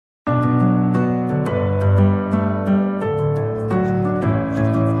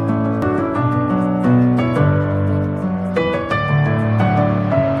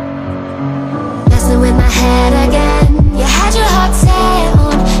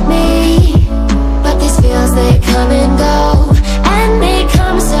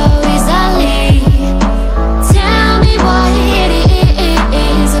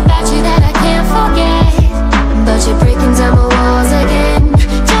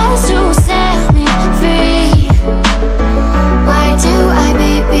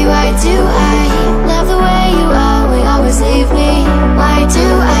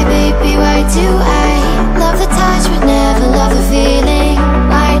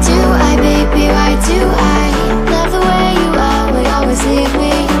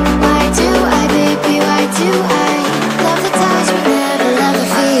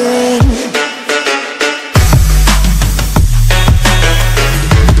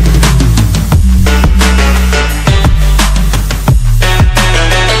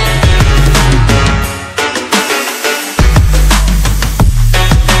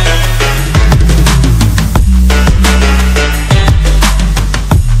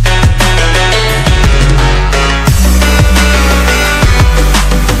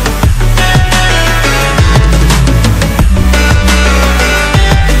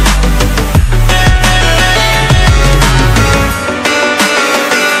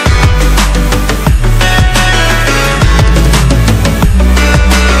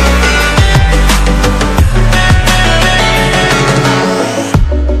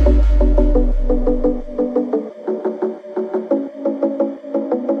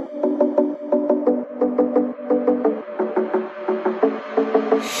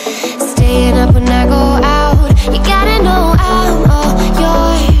staying up when I go out. You gotta know I'm all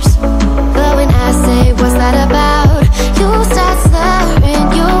yours. But when I say what's that about, you start slurring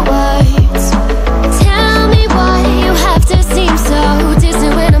your words. Tell me why you have to seem so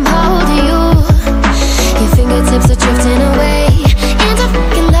distant when I'm holding you. Your fingertips are drifting away, and I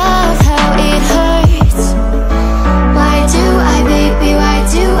fucking love how it hurts. Why do I, baby, why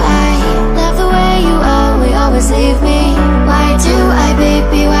do I love the way you always leave me? Why do I,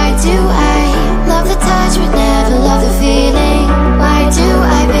 baby, why do I love the touch but never love the feeling? Why do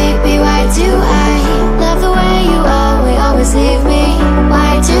I, baby, why do I love the way you always leave me?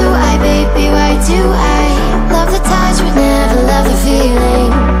 Why do I, baby, why do I love the touch but never love the feeling?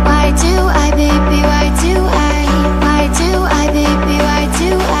 Why do I, baby, why do I? Why do I, baby, why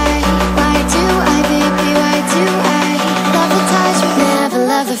do I? Why do I, baby, why do I love the touch but never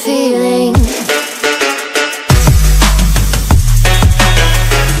love the feeling?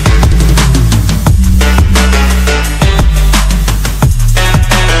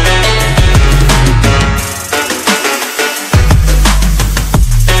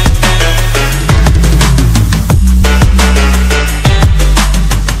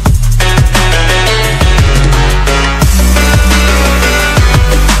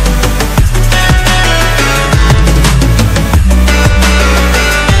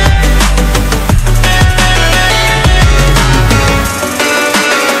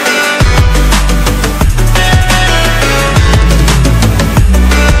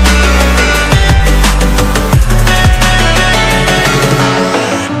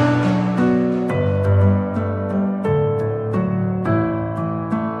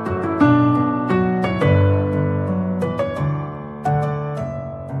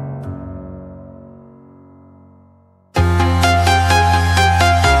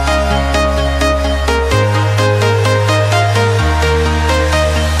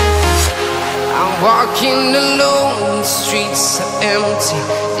 Walking alone, the streets are empty.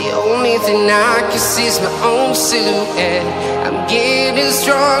 The only thing I can see is my own silhouette. I'm getting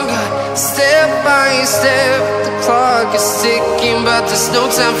stronger, step by step. The clock is ticking, but there's no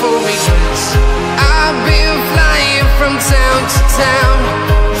time for regrets. I've been flying from town to town,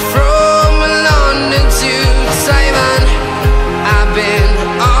 from London to Taiwan. I've been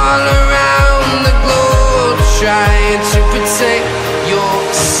all around the globe, trying to protect your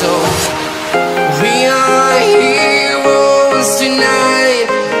soul. We are heroes tonight.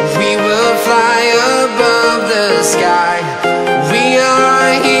 We will fly above the sky. We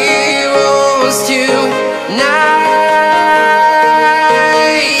are heroes tonight.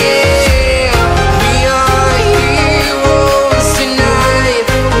 Yeah. We are heroes tonight.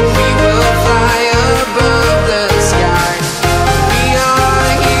 We will fly above the sky. We are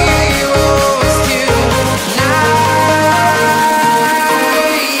heroes tonight.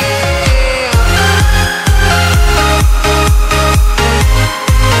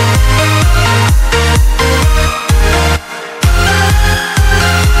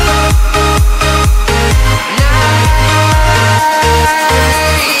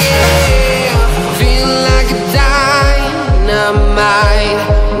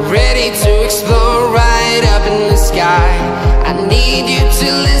 Ready to explore right up in the sky. I need you to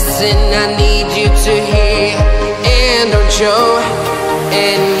listen, I need you to hear, and don't show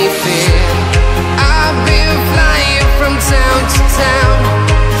any fear. I've been flying from town to town,